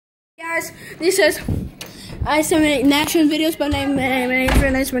guys, this is I make national videos, but my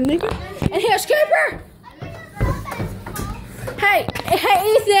name is Nico. And here's Cooper. Hey,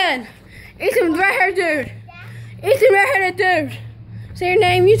 Ethan, red-haired dude. Ethan, red-haired dude. Say your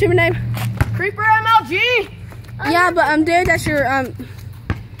name, YouTube name. Creeper MLG. Yeah, but dude, that's your oh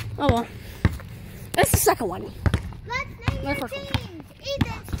well. That's the second one. Let's name your teams.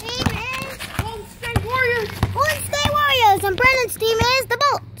 Ethan's team is Golden State Warriors. Golden State Warriors, and Brandon's team is the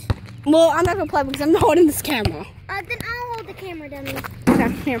Bolt. Well, I'm not gonna play because I'm not holding this camera. Then I'll hold the camera, dummy.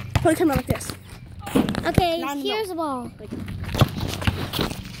 Okay, here, put the camera like this. Okay, here's the ball.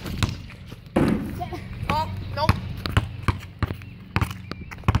 Oh, nope.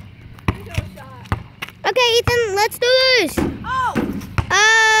 Okay, Ethan, let's do this.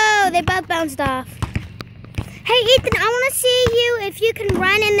 Oh, they both bounced off. Hey, Ethan, I want to see you if you can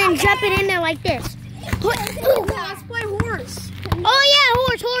run and then jump it in there like this. Let's play horse. Oh, yeah,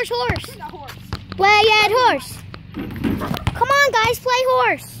 horse. Well, yeah, horse. Come on, guys, play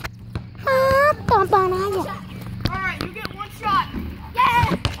horse. Alright, you get one shot.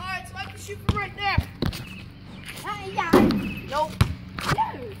 Yeah. Alright, so I can shoot from right there. Nope.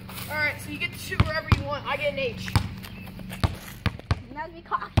 Alright, so you get to shoot wherever you want. I get an H.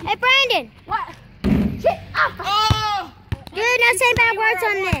 Hey, Brandon. What? Oh! Dude, no saying bad words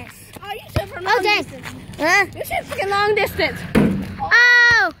on this. Oh, you shoot from Oh, long dang. distance. Huh? You shoot freaking long distance.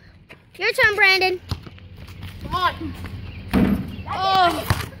 Oh, your turn, Brandon. Come on. I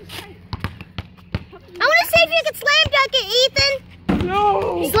want to see if you can slam dunk it, Ethan.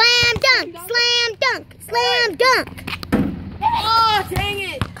 No! Slam dunk. Oh, dang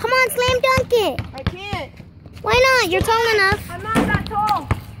it. Come on, slam dunk it. I can't. Why not? You're tall enough. I'm not that tall.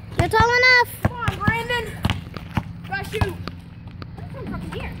 You're tall enough. Come on, Brandon. Gotta shoot.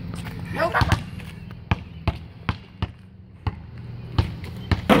 Nope.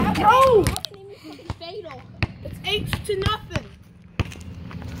 No! It's H to nothing.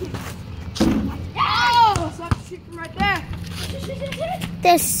 Oh, so I have to shoot from right there.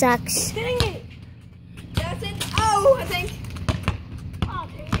 This sucks. Dang it. That's an O, I think. Oh,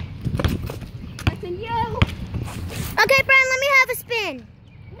 dang it. That's an U. Okay, Brian, let me have a spin.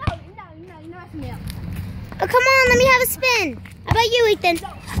 No, that's an L. Oh, come on, let me have a spin. How about you, Ethan?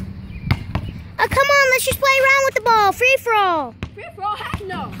 Oh, come on, let's just play around with the ball. Free for all. Free for all? Heck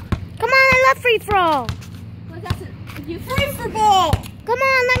no. Come on, I love free for all. Well, that's it. You free for ball. Come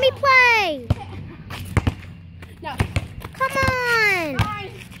on, let me play. No. Come on.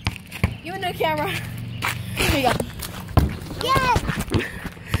 Fine. Give it the camera. Here you go. Yes.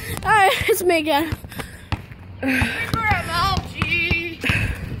 Alright, it's me again. Creeper MLG.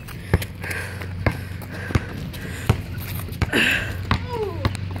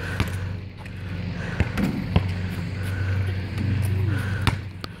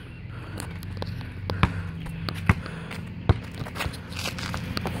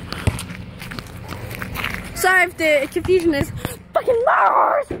 Sorry if the confusion is fucking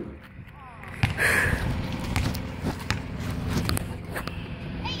Mars.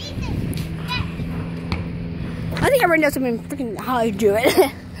 I think everyone knows freaking how I do it.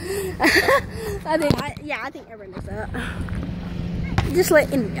 I think everyone knows that. Just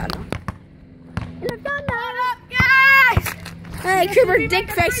let in y'all know. What up, guys? Hey, Cooper Dick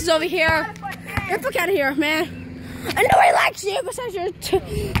Face is over here. Get the fuck out of here, man. I know he likes you besides your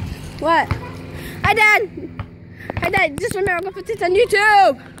what? Hi, Dad. Just remember, I'm gonna put this on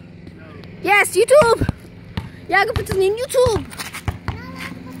YouTube. Yes, YouTube. Yeah, I'm gonna put this on YouTube.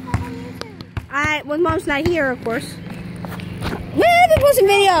 Alright, when Mom's not here, of course. Man, I've been posting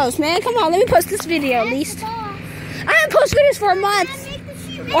videos, man. Come on, let me post this video at least. I haven't posted videos for a month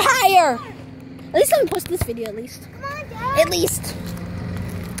or higher. At least let me post this video at least. Come on, Dad. At least.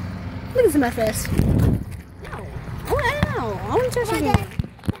 Look at my face. No. Oh, I don't know. I want to touch it. Yeah,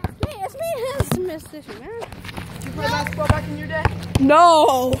 it's me. It's me, man. You play basketball back in your day?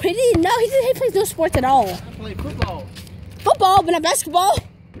 No, he didn't. No, he plays no sports at all. I play football. Football, but not basketball. So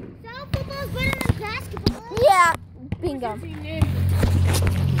football's better than basketball. Yeah, bingo. Team name?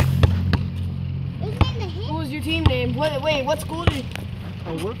 Isn't it in the hit? What was your team name? Wait, what school did you?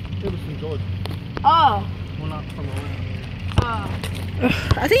 Oh, we're from Georgia. Oh. We're not from around here.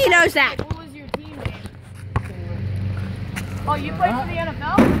 I think he knows that. What was your team name? Oh, you played for the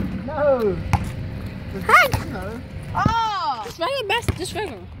NFL? No. Hi. No. Oh. Just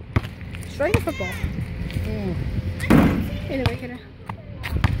regular football. Anyway,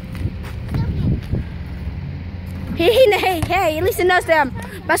 Hey, at least he knows them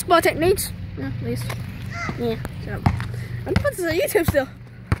basketball techniques. Yeah, at least. Yeah, so. I'm gonna put this on YouTube still.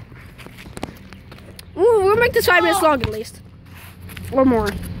 Ooh, we'll make this 5 minutes long at least. Or more.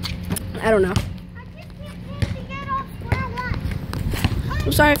 I don't know.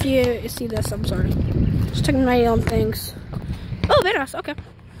 I'm sorry if you see this. I'm sorry. Just checking my things. Oh, very nice. Okay.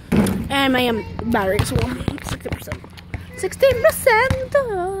 And my battery as well. 60%.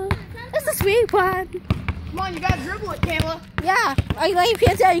 16%. That's a sweet one. Come on, you gotta dribble it, Kayla. Yeah. You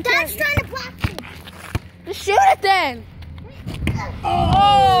can't tell. You Dad's can't. trying to block you. Just shoot it then.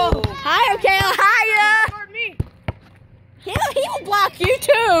 Oh! Higher, Kayla. Higher. Pardon me. He will block you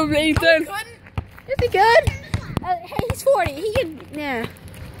too, Nathan. Couldn't. Is he good? Hey, he's 40. He can. Yeah.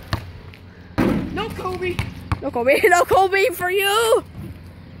 No, Kobe. No Kobe. No Kobe for you.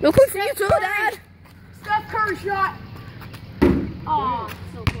 No Kobe for you too, Dad. Steph Curry shot. Oh,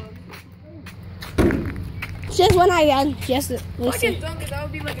 so close. She has one eye again. She has to. If I can dunk it, that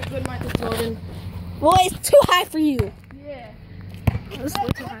would be like a good Michael Jordan. Well, it's too high for you. Yeah. It's way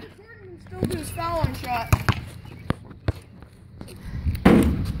too high. Jordan can still do his foul-on shot.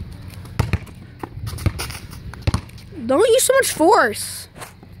 Don't use so much force.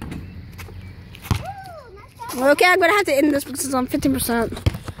 Okay, I'm gonna have to end this because it's on 15%.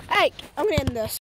 Hey, I'm gonna end this.